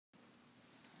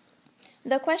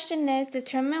The question is,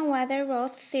 determine whether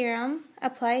Rolle's theorem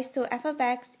applies to f of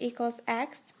x equals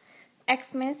x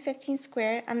minus 15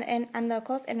 squared, and the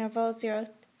closed interval 0,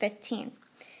 15.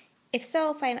 If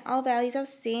so, find all values of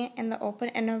c in the open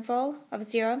interval of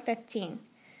 0 and 15,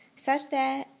 such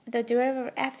that the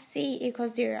derivative of fc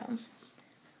equals 0.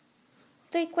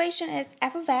 The equation is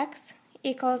f of x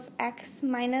equals x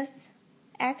minus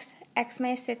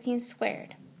 15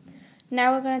 squared.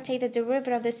 Now we're going to take the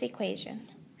derivative of this equation.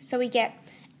 So we get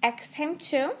x times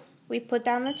 2, we put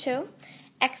down the 2,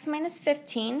 x minus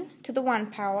 15 to the 1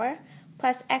 power,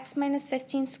 plus x minus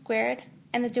 15 squared,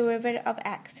 and the derivative of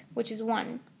x, which is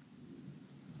 1.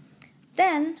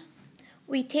 Then,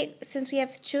 we take, since we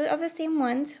have two of the same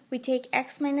ones, we take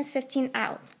x minus 15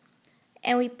 out.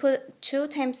 And we put 2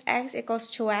 times x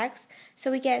equals 2x, so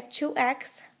we get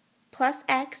 2x plus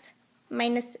x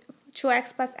minus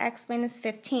 2x plus x minus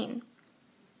 15.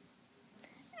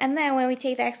 And then when we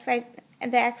take the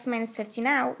x minus 15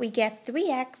 out, we get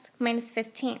 3x minus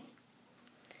 15.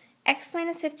 X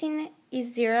minus 15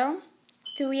 is 0.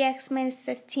 3x minus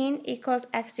 15 equals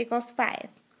x equals 5.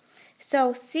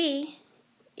 So c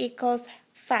equals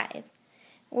 5.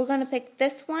 We're going to pick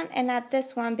this one and not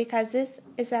this one because this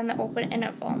is on the open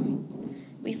interval.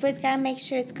 We first got to make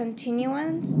sure it's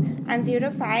continuous on 0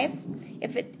 to 5.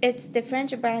 If it's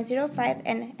differentiable on 0 to 5,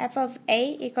 and f of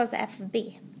a equals f of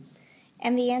b.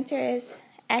 And the answer is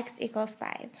x equals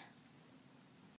 5.